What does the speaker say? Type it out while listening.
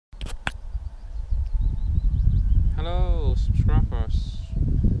subscribers.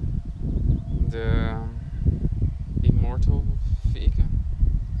 The Immortal Vegan.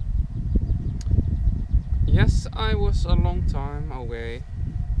 Yes, I was a long time away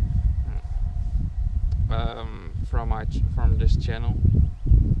from this channel.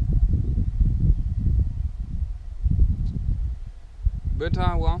 But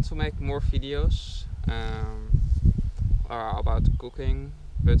I want to make more videos about cooking,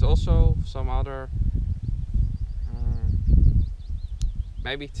 but also some other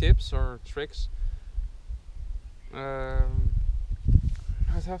maybe tips or tricks that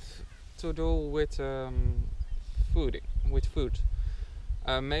have to do with food.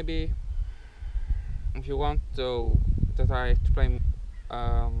 Maybe if you want to that I explain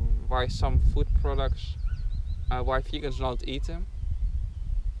why some food products, why vegans don't eat them,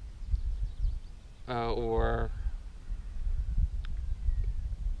 or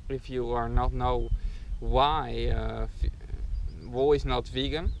if you are not know why wool is not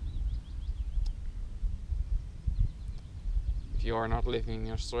vegan. If you are not living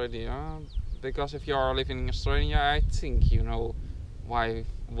in Australia, because if you are living in Australia, I think you know why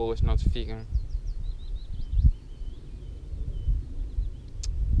wool is not vegan.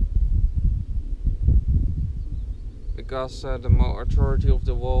 Because the majority of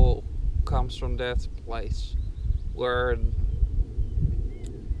the wool comes from that place, where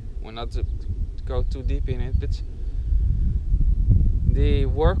we're not to go too deep in it, but the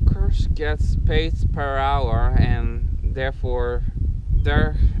workers get paid per hour, and therefore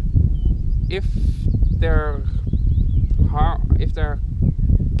if they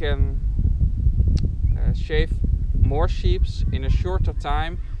can shave more sheep in a shorter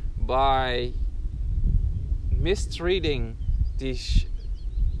time by mistreating these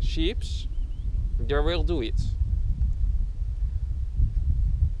sheep, they will do it.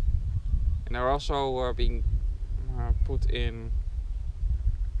 And they're also being put in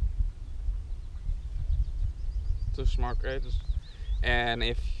too small cages, and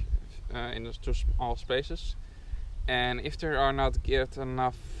if in those too small spaces, and if they are not get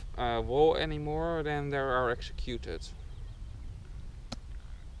enough wool anymore, then they are executed.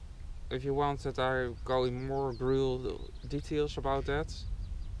 If you want that I go in more real details about that,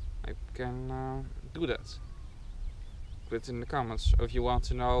 I can do that. Put it in the comments. If you want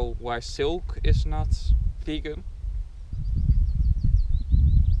to know why silk is not vegan,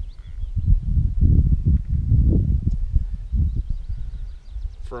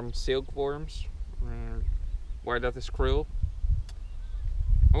 from silkworms, why that is cruel,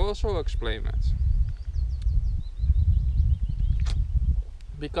 I will also explain that.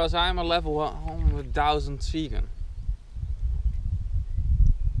 Because I'm a level 100,000 vegan.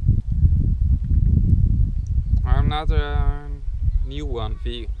 I'm not a new one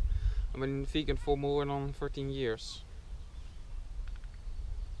vegan. I've been vegan for more than 14 years.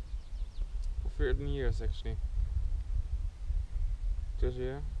 For 13 years actually. This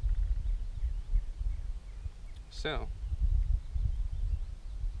year. So.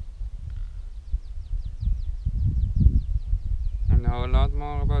 I know a lot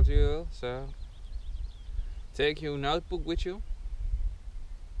more about you, so take your notebook with you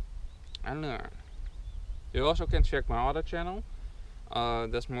and learn. You also can check my other channel,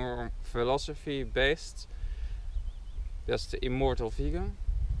 that's more philosophy based. That's the Immortal Vegan.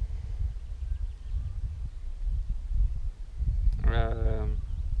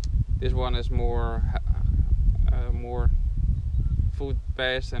 This one is more food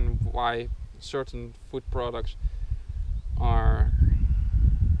based, and why certain food products are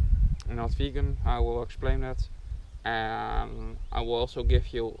not vegan. I will explain that, and I will also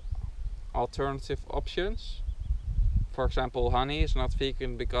give you alternative options. For example, honey is not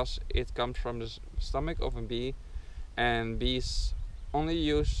vegan because it comes from the stomach of a bee, and bees only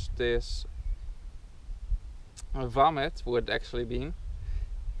use this vomit, would actually be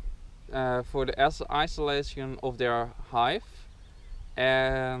for the isolation of their hive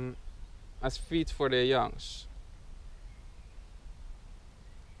and as feed for their youngs.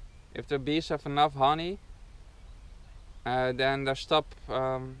 If the bees have enough honey, then they stop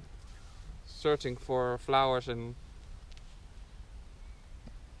searching for flowers, and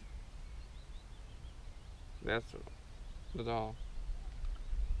that's all.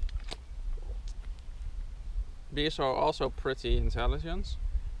 Bees are also pretty intelligent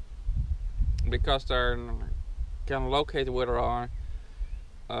because they can locate where they are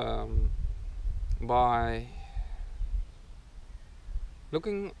by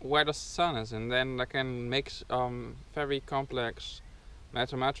looking where the sun is, and then they can make very complex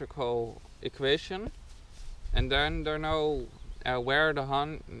mathematical equation, and then they know where the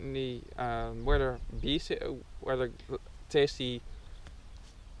honey, where the bees, where the tasty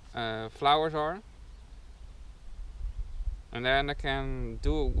flowers are. And then I can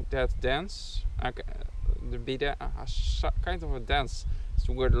do that dance. Kind of a dance. It's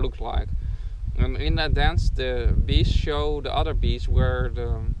what it looks like. And in that dance, the bees show the other bees where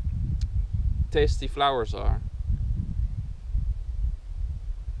the tasty flowers are.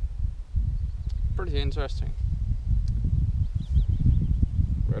 Pretty interesting.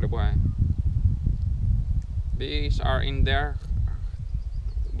 By the way, bees are in there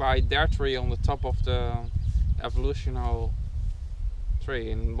by their tree on the top of the evolutionary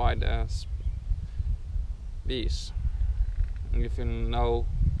tree, and by the bees. If you know,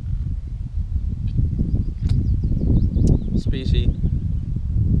 species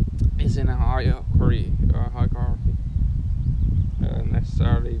is in a hierarchy.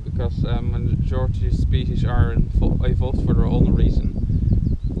 Necessarily because majority of species are evolved for their own reason.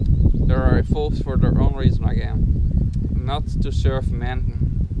 They are evolved for their own reason again, not to serve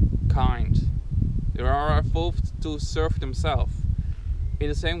mankind. They are evolved to serve themselves. In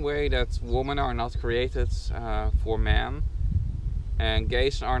the same way that women are not created for men, and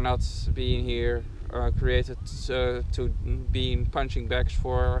gays are not being here created to be punching bags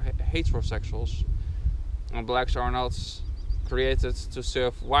for heterosexuals, and blacks are not created to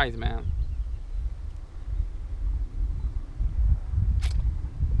serve white men.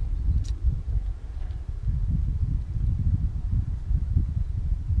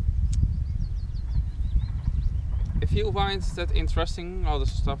 If you find that interesting, all the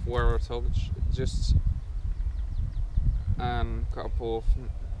stuff where I talked just a couple of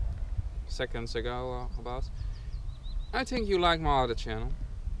seconds ago about, I think you like my other channel.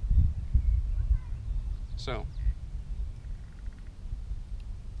 So,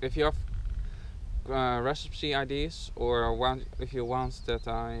 if you have recipe ideas, or if you want that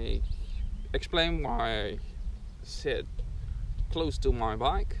I explain why I sit close to my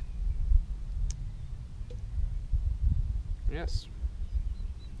bike, yes,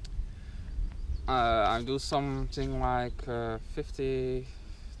 I do something like 50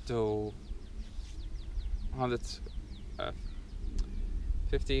 to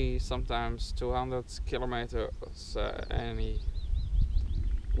 150, sometimes 200 kilometers any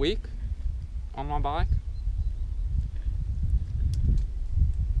week on my bike.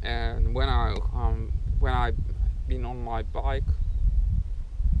 And when I've been on my bike,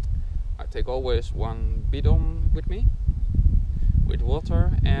 I take always one bidon with me, with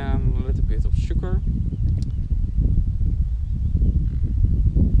water and a little bit of sugar.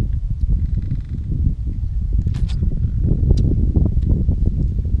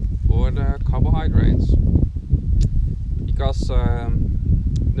 For the carbohydrates, because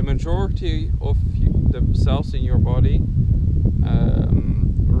the majority of the cells in your body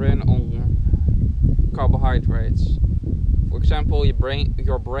run on carbohydrates. For example,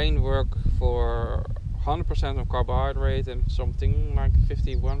 your brain works for 100% of carbohydrate and something like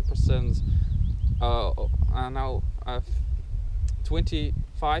 51%,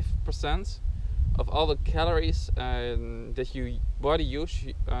 25% of all the calories that your body use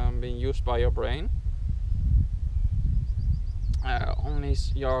being used by your brain. Only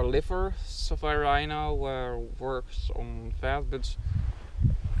your liver, so far I know, works on fat, but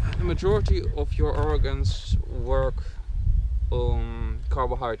the majority of your organs work on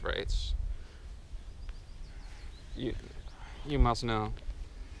carbohydrates. You must know.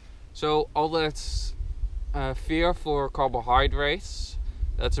 So all that fear for carbohydrates,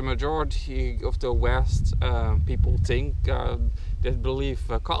 that the majority of the West people think, that believe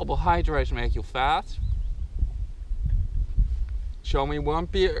carbohydrates make you fat. Show me one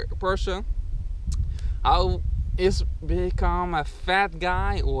person how is become a fat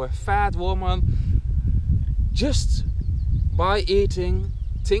guy or a fat woman just by eating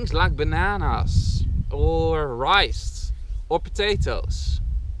things like bananas or rice or potatoes.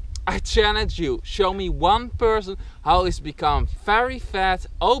 I challenge you, show me one person how is become very fat,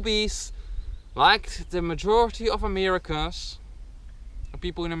 obese, like the majority of Americans,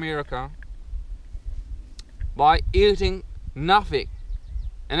 people in America, by eating nothing.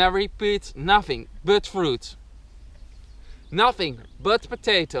 And I repeat, nothing but fruit, nothing but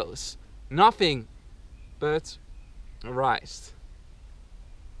potatoes, nothing but rice,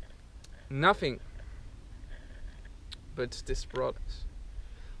 nothing but this product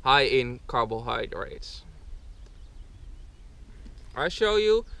high in carbohydrates. I show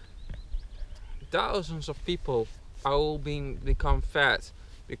you thousands of people are become fat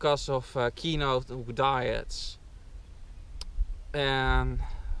because of keto diets and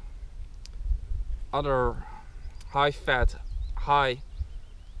other high fat, high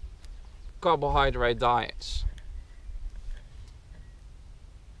carbohydrate diets.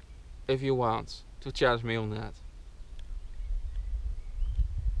 if you want to challenge me on that.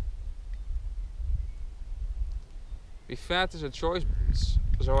 Be fat is a choice,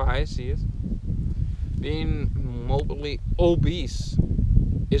 so I see it. Being morbidly obese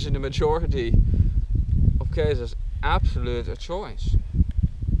is in the majority of cases absolutely a choice.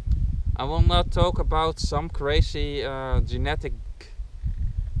 I will not talk about some crazy genetic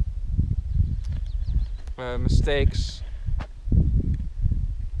mistakes.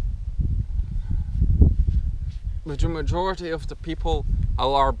 But the majority of the people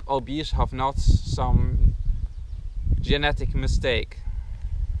who are obese have not some genetic mistake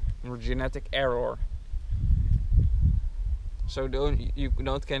or genetic error. So you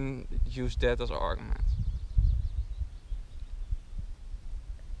don't can use that as an argument.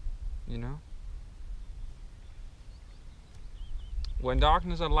 You know? When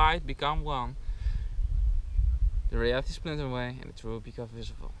darkness and light become one, the reality splinter away and the truth become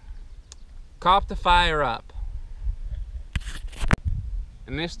visible. Cop the fire up.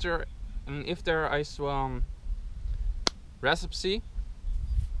 And if there is one recipe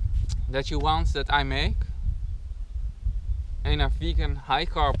that you want that I make in a vegan high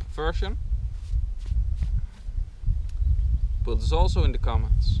carb version, put this also in the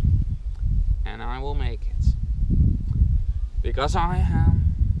comments and I will make it, because I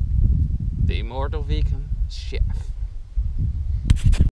am the immortal vegan chef.